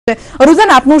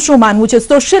રુઝાન, આપનું શું માનવું છે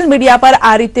સોશિયલ મીડિયા પર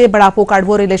આ રીતે બળાપો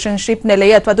કાઢવો રિલેશનશિપ ને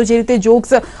લઈ અથવા તો જે રીતે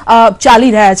જોક્સ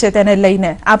ચાલી રહ્યા છે તેને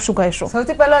લઈને આપ શું કહેશો?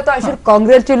 સૌથી પહેલા તો I should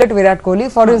congratulate Virat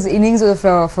Kohli for his innings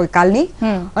of કાલની,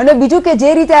 અને બીજું કે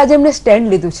જે રીતે આજે એમને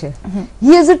સ્ટેન્ડ લીધું છે,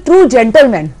 he is a true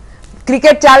gentleman.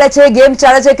 Cricket ચાલે છે, ગેમ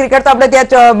ચાલે છે, ક્રિકેટ તો આપણે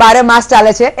ત્યાં 12 માસ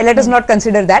ચાલે છે, let us not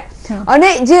consider that. અને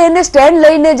જે એને સ્ટેન્ડ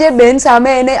લઈને જે બેન સામે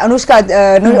એને અનુષ્કા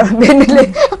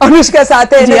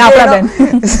સાથે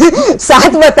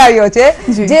સાથ બતાવ્યો છે,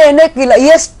 જે એને he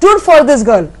has stood for this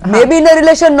girl, maybe in a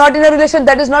relation, not in a relation,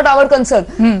 that is not our concern,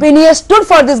 but he has stood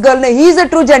for this girl, he is a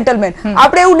true gentleman.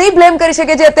 આપણે એવું નહીં blame કરી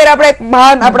શકીએ જે અત્યારે આપણે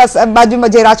મહાન આપણા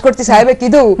બાજુમાં જે રાજકોટથી સાહેબે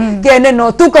કીધું કે એને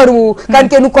નહોતું કરવું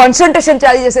કારણ કે એનું કોન્સન્ટ્રેશન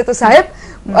ચાલી જશે. તો સાહેબ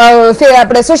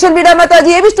આપણે સોશિયલ મીડિયામાં તો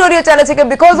હજી એવી સ્ટોરીઓ ચાલે છે કે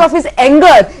because of his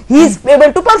anger he is able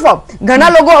to perform.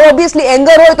 ઘણા લોકો ઓબ્વિયસલી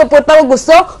એંગર હોય તો પોતાનો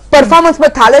ગુસ્સો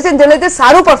પરફોર્મન્સમાં થાલે છે, જેને લીધે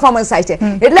સારું પરફોર્મન્સ થાય છે.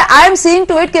 એટલે આઈ એમ સીઈંગ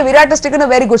ટુ ઇટ કે વિરાટ has taken a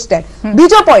very good stand.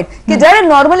 બીજો પોઈન્ટ કે જ્યારે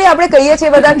નોર્મલી આપણે કહીએ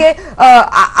છીએ બધા કે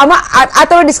આમાં આ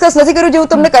તો ડિસ્કસ નથી કર્યું, જે હું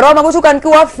તમને કરવા માંગુ છું કારણ કે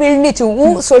હું આ ફિલ્ડની છું,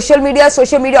 હું સોશિયલ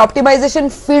મીડિયા ઓપ્ટિમાઇઝેશન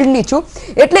ફિલ્ડની છું.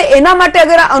 એટલે એના માટે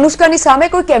અગર આ અનુષ્કાની સામે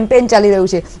કોઈ કેમ્પેન ચાલી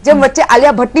રહ્યું છે, જેમ વચ્ચે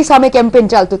આલિયા ભટ્ટની સામે કેમ્પેન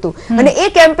ચાલતું હતું, અને એ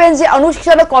કેમ્પેન જે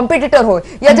અનુષ્કાનો કોમ્પિટિટર હોય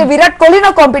યા જે વિરાટ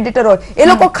કોહલીનો કોમ્પિટિટર હોય એ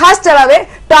લોકો ખાસ ચલાવે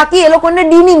તાકી એ લોકોને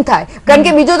ડીમિંગ થાય, કારણ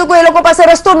કે બીજો તો કોઈ એ લોકો પાસે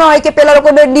રસ્તો ન હોય કે પેલા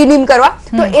લોકોને ડીમિંગ કરવા.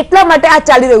 તો એટલા માટે આ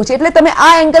ચાલી રહ્યું છે. એટલે તમે આ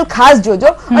એંગલ ખાસ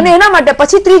જોજો. અને એના માટે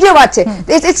પછી ત્રીજી વાત છે,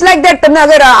 ઇટ્સ લાઈક ધેટ. તમને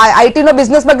અગર આઈટી નો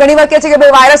બિઝનેસમાં ઘણી વાર કહે છે કે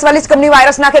ભાઈ વાયરસ વાળી કંપની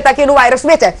વાયરસ નાખે તાકી એનું વાયરસ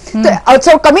વેચાય.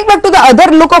 તો coming back to the other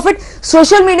look of it,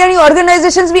 social મીડિયાની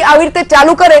ઓર્ગેનાઇઝેશન્સ બી આવી રીતે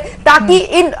ચાલુ કરે તાકી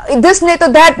ઇન ધીસ ને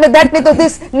તો ધેટ ને ધેટ ને તો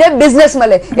ધીસ ને બિઝનેસ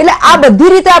મળે. એટલે આ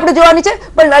બધી રીતે આપણે જોવાની છે.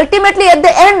 પણ ultimately at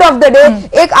the end of the day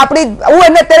એક આપણી, હું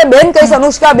એને અત્યારે બેન કહીશ,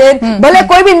 અનુષ્કા બેન, ભલે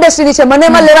કોઈ બી ઇન્ડસ્ટ્રીની છે, મને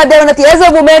એમાં લેવા દેવા નથી. As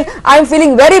a women I M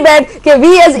feeling very bad કે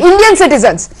વી as Indian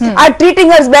citizens R treating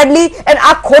Har badly, and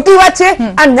આ ખોટી વાત છે,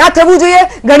 આ ના થવું જોઈએ.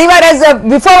 ઘણીવાર એઝ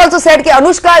બિફોર ઓલ્સો સેડ કે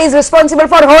Anushka is responsible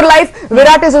for her life,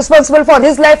 Virat is responsible for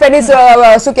his life and his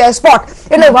શું કહેવાય સ્પોટ.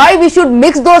 એટલે why we should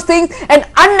mix those things and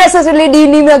અનનેસેસરીલી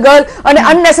ડીમીમ a girl, અને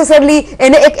અનનેસેસરીલી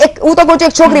એને એક હું તો કહું છું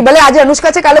એક છોકરી, ભલે આજે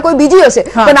અનુષ્કા છે કાલે કોઈ બીજી હશે,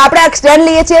 પણ આપણે આ સ્ટેન્ડ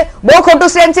લઈએ છીએ, બહુ ખોટું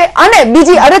સ્ટેન્ડ છે. અને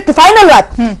બીજી અને ફાઇનલ વાત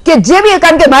કે જે બી,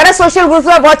 કારણ કે મારા સોશિયલ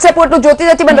ગ્રુપમાં વોટ્સએપ એટલું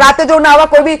જોતી નથી, પણ રાતે જો આવા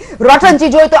કોઈ બી રોટન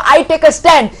ચીજ હોય તો આઈ ટેક અ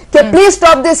સ્ટેન્ડ કે પ્લીઝ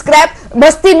સ્ટોપ ધીસ ક્રેપ.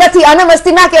 મસ્તી નથી, આને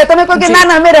મસ્તી ના કહેવાય. તમે કહો કે ના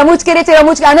ના અમે રમૂજ કરીએ છીએ,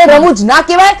 રમૂજ, આને રમૂજ ના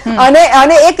કહેવાય,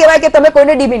 અને એ કહેવાય કે તમે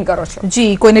કોઈને ડીમિંગ કરો છો.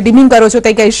 જી, કોઈને ડીમિંગ કરો છો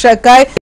તે કહી શકાય.